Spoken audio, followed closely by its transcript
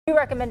Two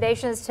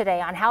recommendations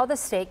today on how the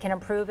state can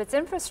improve its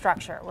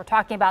infrastructure. We're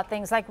talking about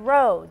things like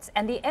roads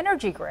and the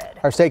energy grid.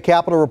 Our state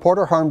capitol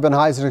reporter Harm Van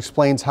Heisen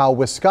explains how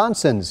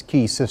Wisconsin's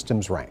key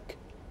systems rank.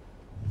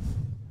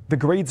 The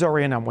grades are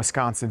in on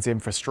Wisconsin's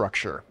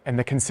infrastructure, and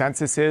the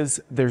consensus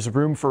is there's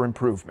room for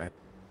improvement.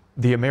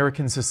 The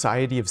American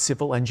Society of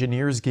Civil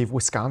Engineers gave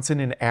Wisconsin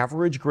an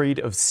average grade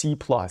of C+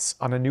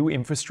 on a new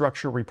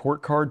infrastructure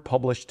report card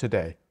published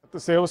today. The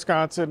state of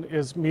Wisconsin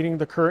is meeting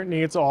the current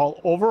needs all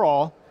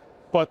overall,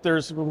 but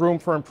there's room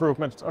for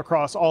improvement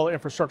across all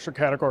infrastructure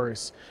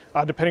categories.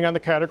 Depending on the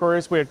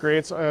categories, we had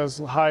grades as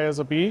high as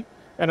a B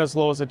and as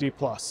low as a D+.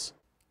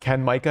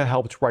 Ken Micah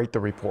helped write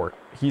the report.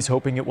 He's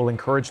hoping it will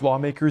encourage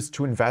lawmakers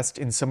to invest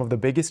in some of the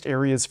biggest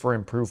areas for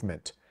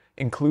improvement,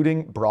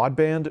 including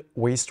broadband,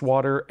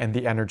 wastewater, and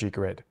the energy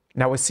grid.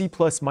 Now, a C+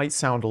 might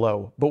sound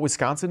low, but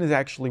Wisconsin is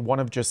actually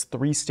one of just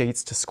 3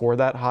 states to score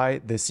that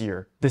high this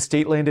year. The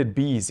state landed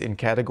Bs in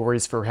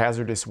categories for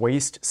hazardous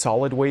waste,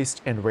 solid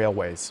waste, and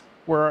railways.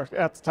 We're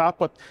at the top,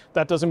 but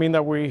that doesn't mean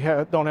that we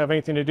don't have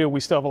anything to do.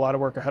 We still have a lot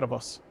of work ahead of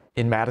us.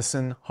 In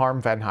Madison,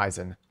 Harm Van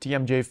Heisen,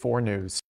 TMJ4 News.